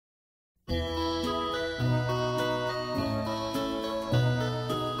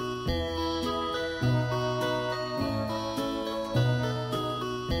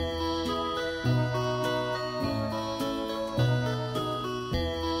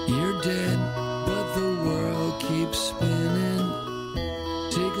dead, but the world keeps spinning.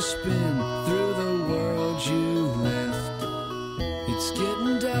 Take a spin through the world you left. It's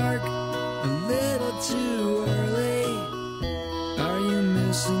getting dark, a little too early. Are you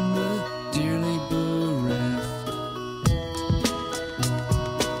missing the dearly bereft?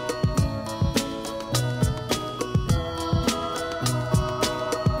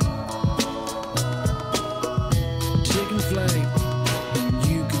 Taking flight, and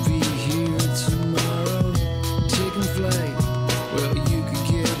you could be here tomorrow. Taking flight, well, you could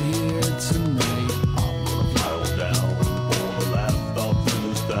get here tonight. I'm gonna fly on down for the last stop in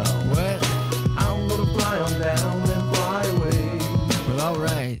this town. What? I'm gonna fly on down and fly away. Well,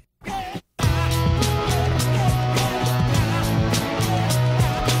 alright.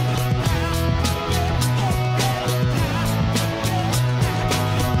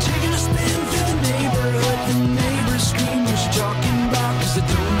 Taking a spin through the neighborhood, the neighbors scream what you're talking about, 'cause I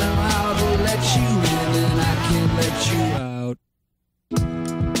don't know how to let you in and I can't let you out.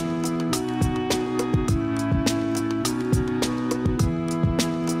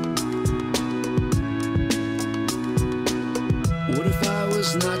 What if I was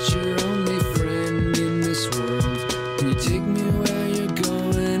not your only friend in this world? Can you take me where you're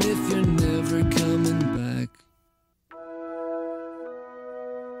going if you're never coming back?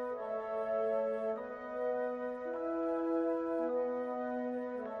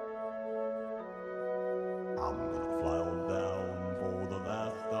 I'm gonna fly on down for the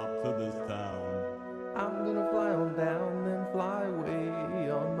last stop to this town. I'm gonna fly on down and fly away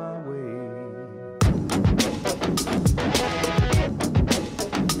on my way.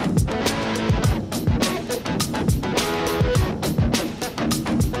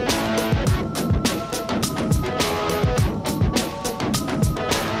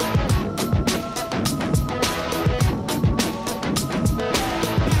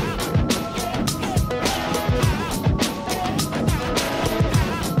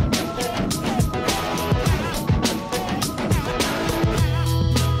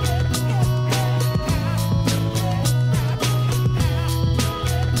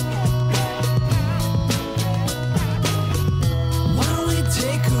 Why don't we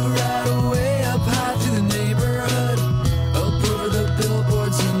take a ride away up high through the neighborhood, up over the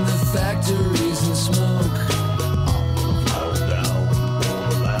billboards and the factories and smoke? I'm gonna fly on down for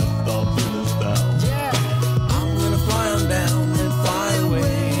the last stop in this town. Yeah, I'm gonna fly on down and fly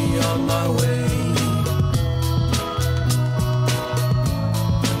away on my way.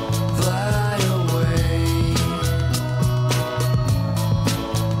 Fly away.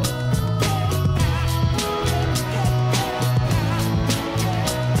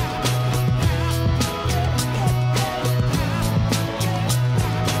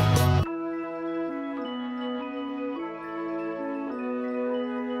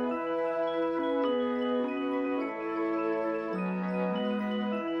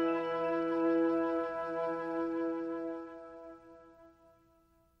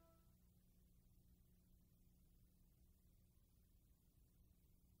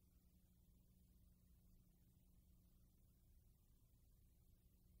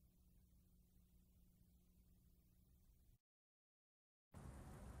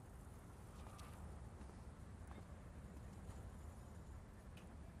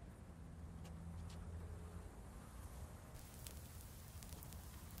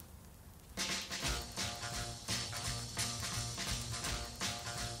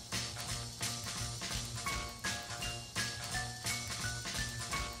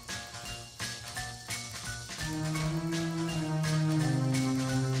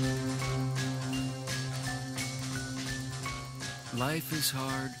 Life is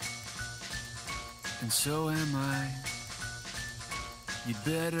hard, and so am I. You'd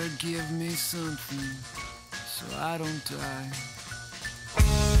better give me something so I don't die.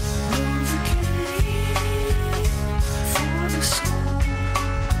 For the soul,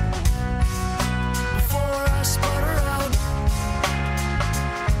 before I sputter out,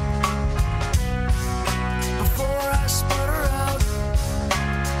 before I sputter out.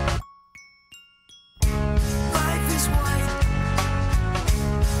 Life is white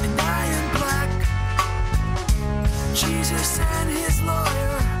and I am black. Jesus and his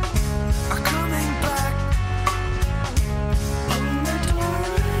lawyer are coming back.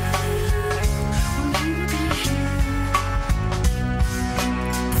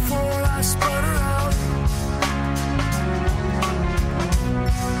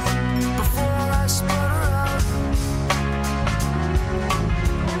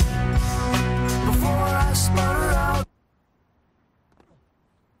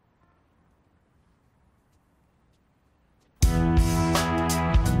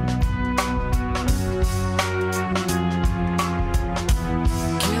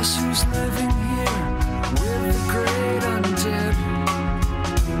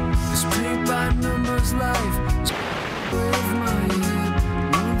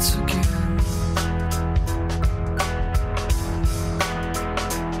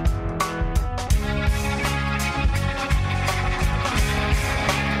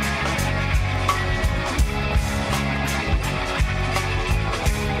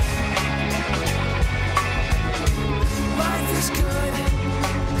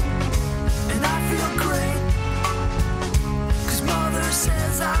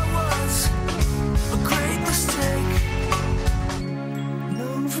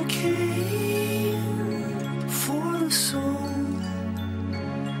 Novocaine for the soul.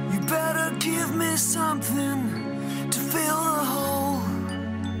 You better give me something to fill the hole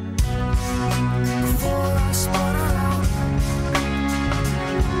before I sputter out.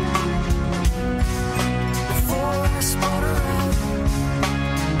 Before I sputter out.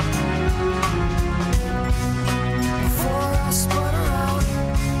 Before I sputter out.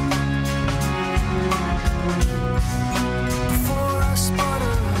 Before I sputter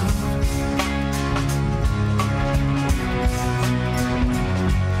out.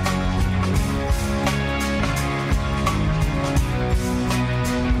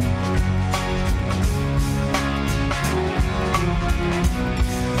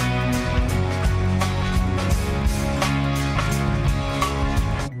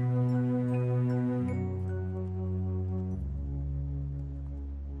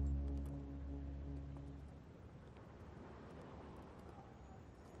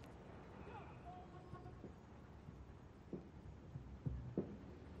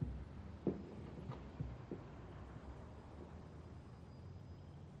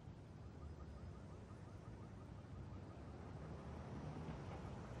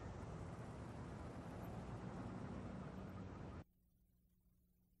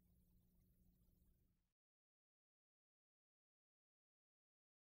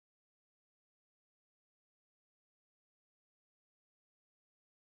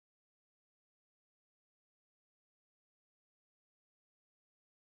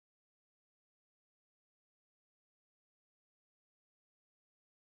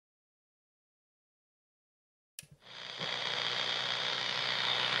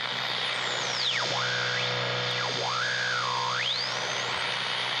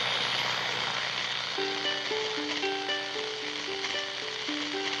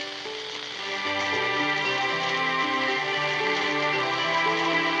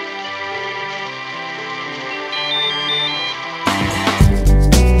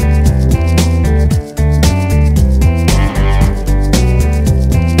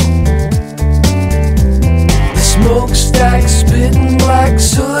 Smokestack spitting black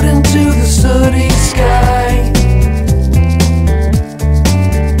soot into the sooty sky.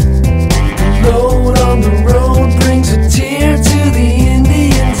 The load on the road brings a tear to the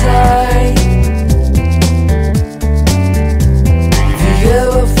Indian's eye. The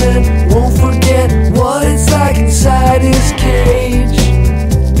elephant won't forget what it's like inside his cage.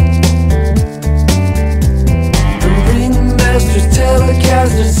 The ringmaster's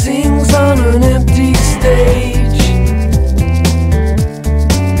telecaster sings on an empty stage.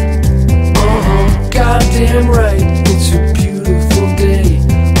 Goddamn right, it's a beautiful day.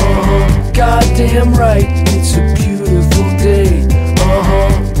 Goddamn right, it's a beautiful day.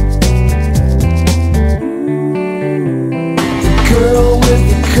 The girl with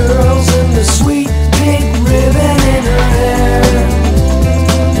the curls and the sweet pink ribbon in her hair.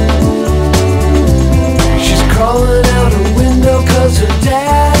 She's crawling out her window 'cause her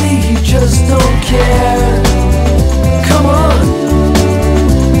daddy, he just don't care. Come on.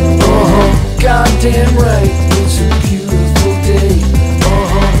 Goddamn right, it's a beautiful day.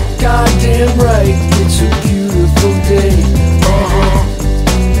 Goddamn right, it's a beautiful day.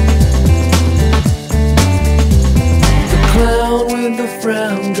 The clown with the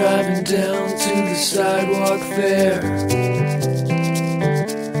frown driving down to the sidewalk fair.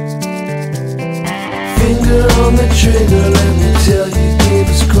 Finger on the trigger, let me tell you, gave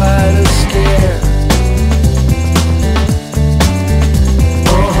us quite a scare.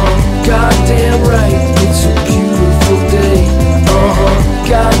 Goddamn right, it's a beautiful day.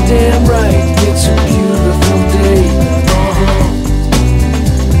 Goddamn right, it's a beautiful day.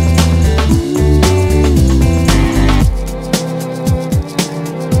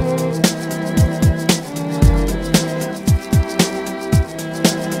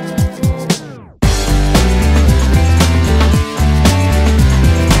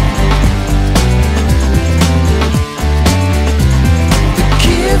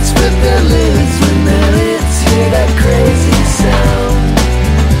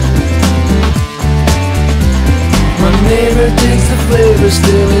 Digs the flavor,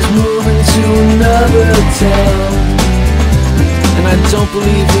 still is moving to another town. And I don't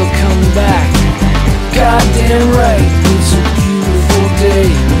believe he'll come back. Goddamn right, it's a beautiful day.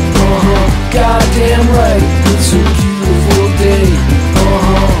 Goddamn right, it's a beautiful day.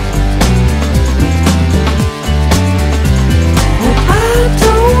 Well, I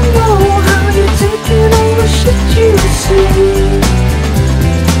don't know how you're taking all the shit you see.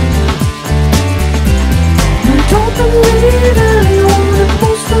 Don't believe anyone, and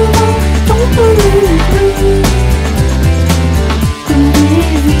most of all, don't believe me.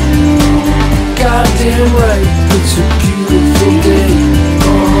 Believe me. goddamn right, it's a beautiful day.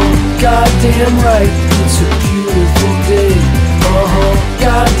 Goddamn right, it's a beautiful day.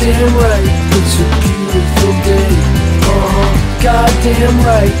 Goddamn right, it's a beautiful day. Goddamn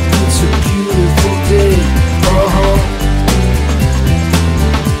right, it's a beautiful day.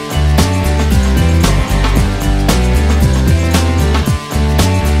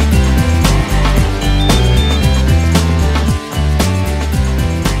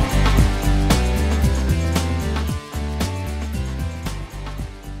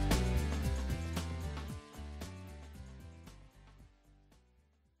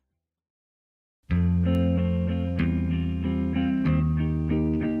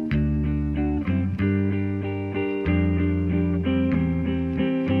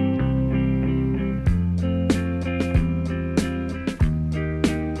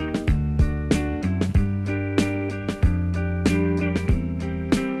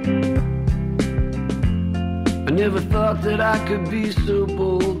 I never thought that I could be so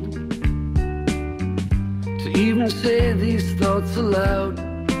bold to even say these thoughts aloud.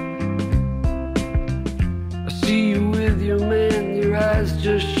 I see you with your man, your eyes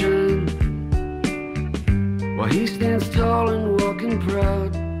just shine, while he stands tall and walking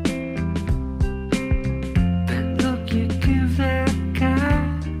proud. That look you give that guy,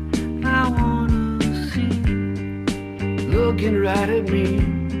 I wanna see, looking right at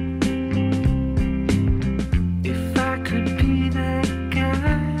me.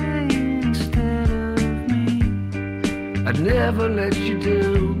 I'd never let you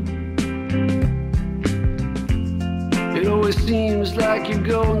down. It always seems like you're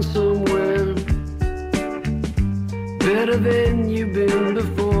going somewhere better than you've been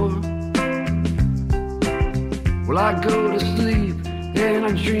before. Well, I go to sleep and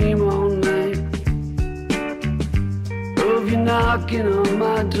I dream all night of you knocking on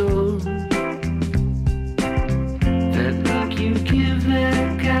my door. That look you give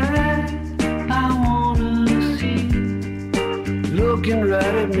that guy, I wanna see, looking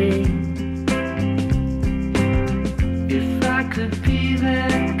right at me. If I could be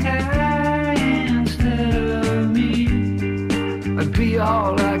that guy instead of me, I'd be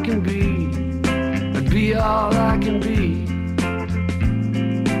all I can be. I'd be all I can be.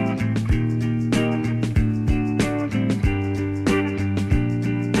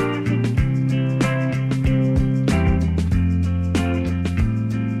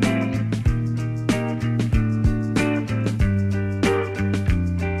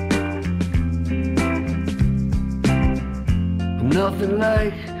 Nothing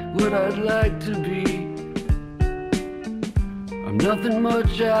like what I'd like to be. I'm nothing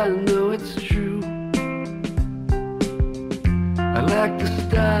much, I know it's true. I lack the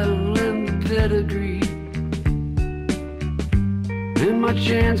style and the pedigree, and my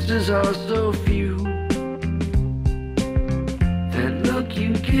chances are so few. That look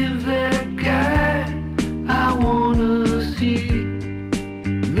you give that guy, I wanna see,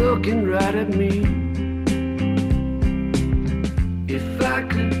 looking right at me. If I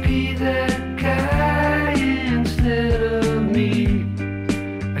could be that guy instead of me,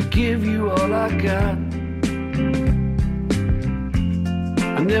 I'd give you all I got.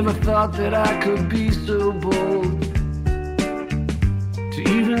 I never thought that I could be so bold to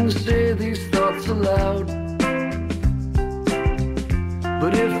even say these thoughts aloud.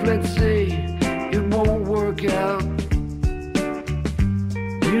 But if, let's say, it won't work out,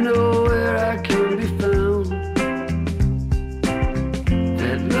 you know where I can be found.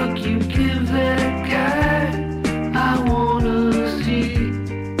 You give that guy, I wanna see,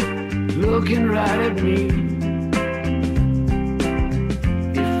 looking right at me.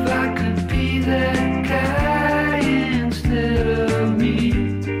 If I could be that guy instead of me,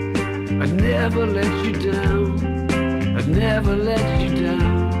 I'd never let you down. I'd never let you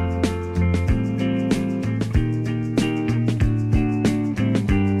down.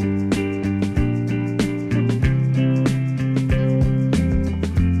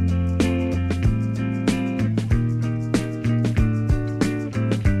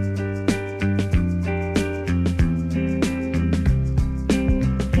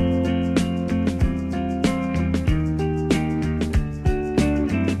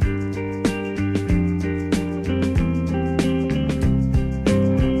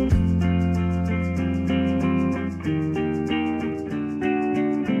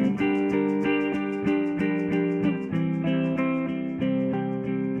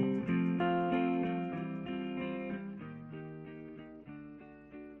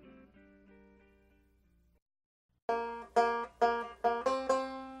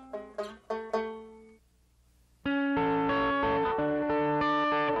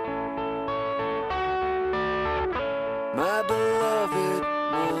 My beloved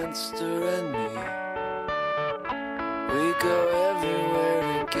monster and me, we go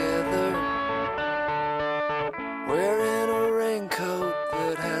everywhere together, wearing a raincoat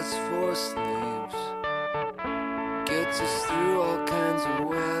that has 4 sleeves, gets us through all kinds of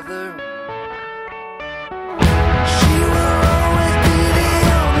weather. She will always be the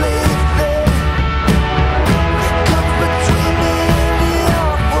only thing that comes between me and the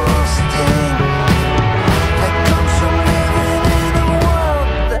awful sting that comes from living in a world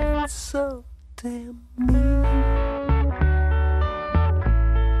that's so damn mean.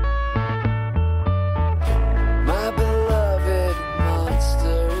 My beloved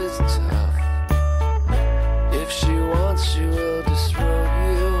monster is tough. If she wants, she will disrobe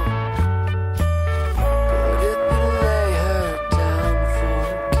you. But if you lay her down for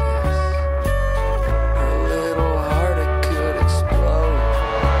a kiss, her little heart it could explode.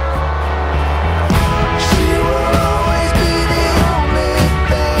 She will always be the only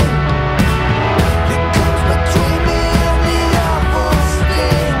thing that comes between me and the awful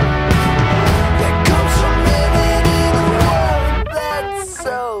sting that comes from living in a world that's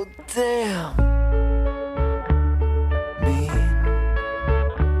so damn mean.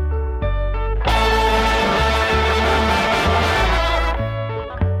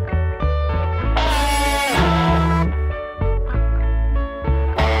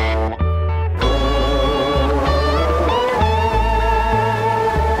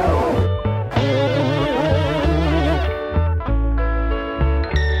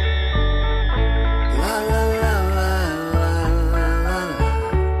 La la la la la la la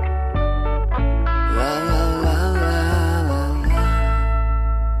la la la la la.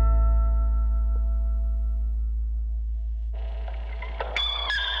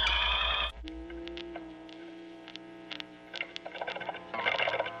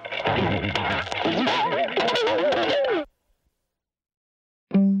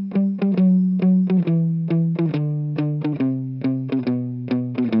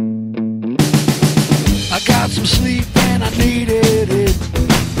 I got some sleep and I needed it.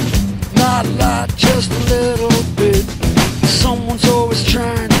 Not a lot, just a little bit. Someone's always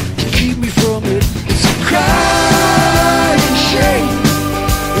trying to keep me from it. It's a crying shame.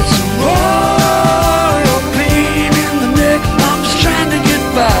 It's a royal pain in the neck. I'm just trying to get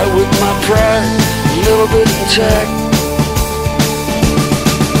by with my pride a little bit intact.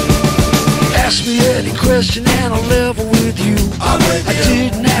 Ask me any question and I'll level with you. I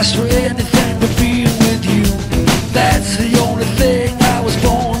didn't ask for anything but being with you. That's the only thing I was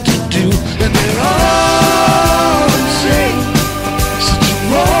born to do. And they're all insane. Such a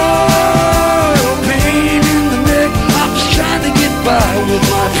royal pain in the neck. I'm just trying to get by with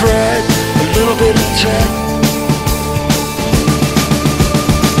my pride a little bit intact.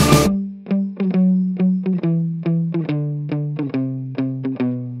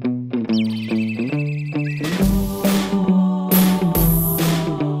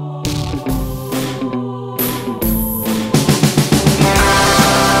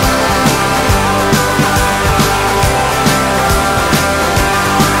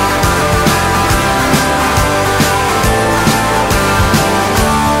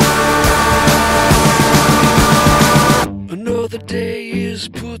 Another day is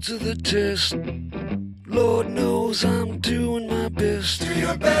put to the test. Lord knows I'm doing my best. Do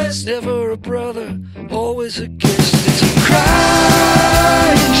your best. Never a brother, always a guest. It's a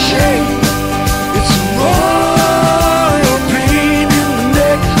crying shame. It's a royal pain in the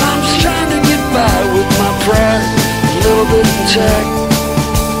neck. I'm just trying to get by with my pride a little bit intact.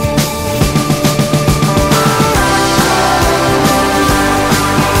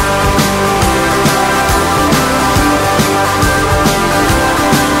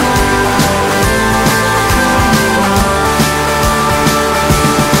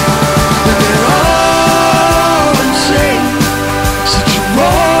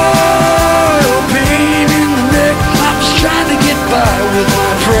 With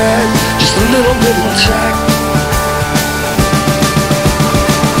my pride, just a little bit intact.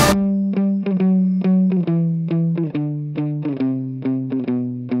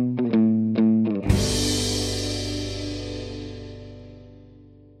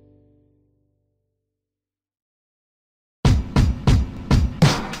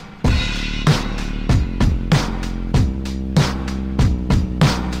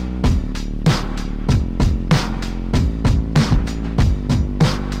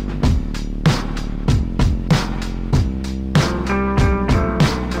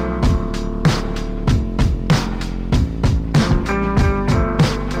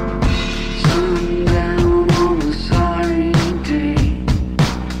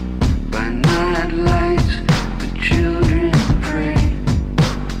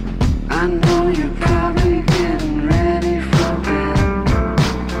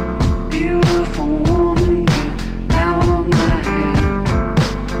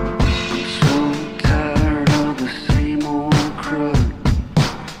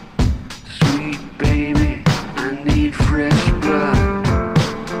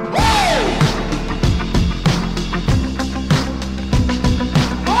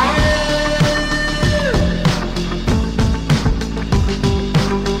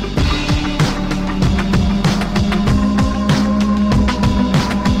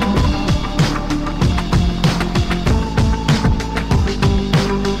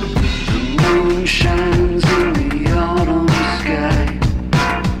 sun shines in the autumn sky,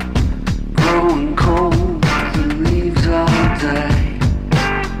 growing cold, the leaves all die.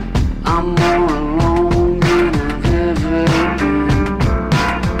 I'm more alone than I've ever been.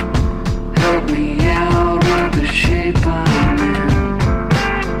 Help me out with the shape I'm in.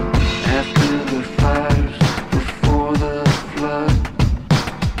 After the fires, before the flood,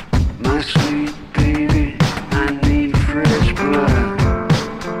 my sweet baby, I need fresh blood.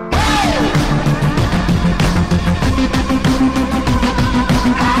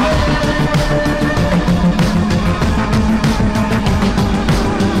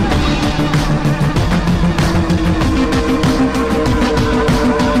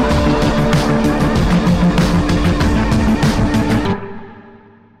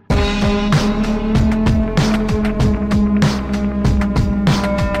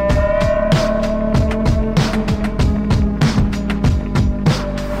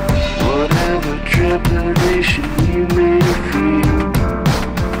 Whatever trepidation you may feel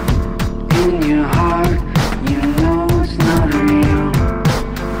in your heart, you know it's not real.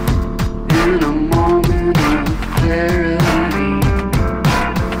 In a moment of clarity,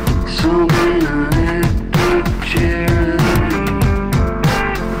 some in an epic charity,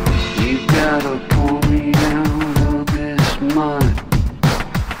 you gotta pull me out of this mud.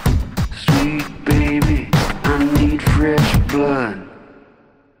 Sweet baby, I need fresh blood.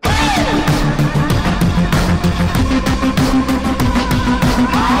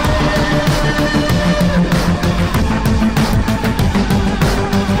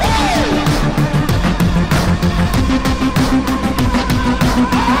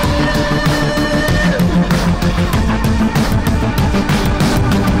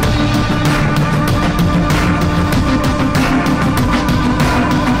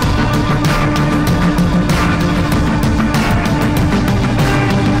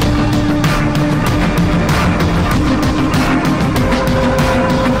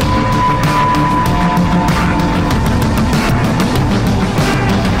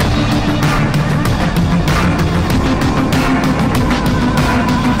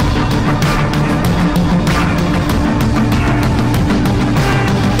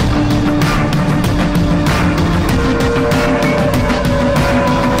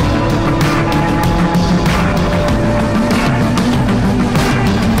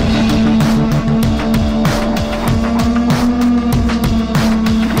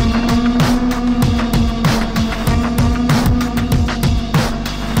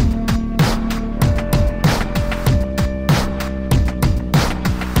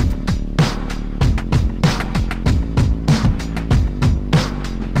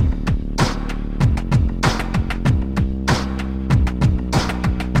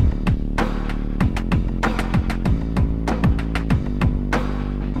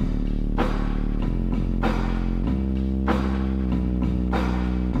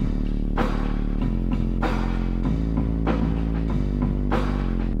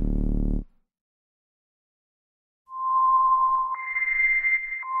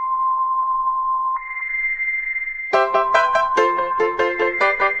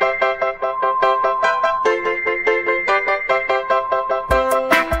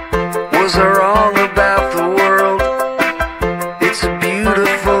 Was I wrong about the world? It's a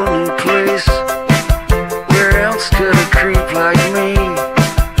beautiful new place. Where else could a creep like me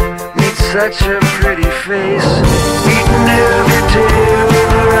meet such a pretty face? Eating every day with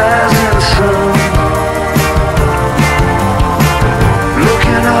the rising sun.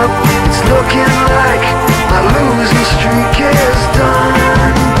 Looking up, it's looking like my losing streak is done.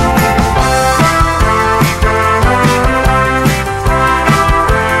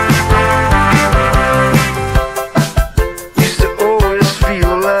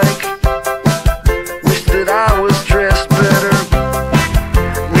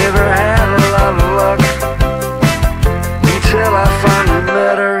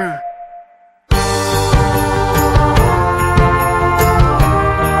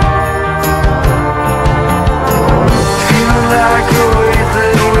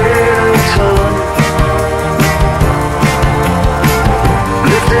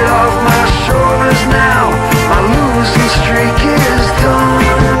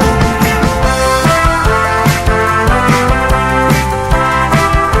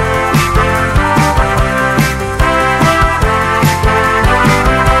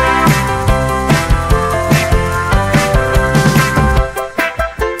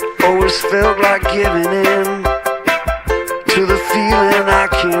 Felt like giving in to the feeling I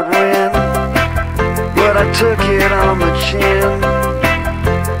can't win, but I took it on the chin.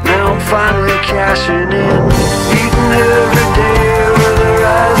 Now I'm finally cashing in, eating every day with the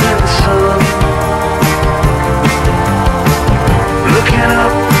rising sun.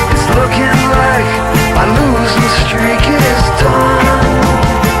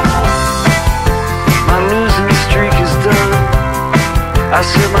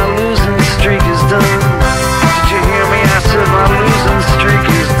 my losing streak is done.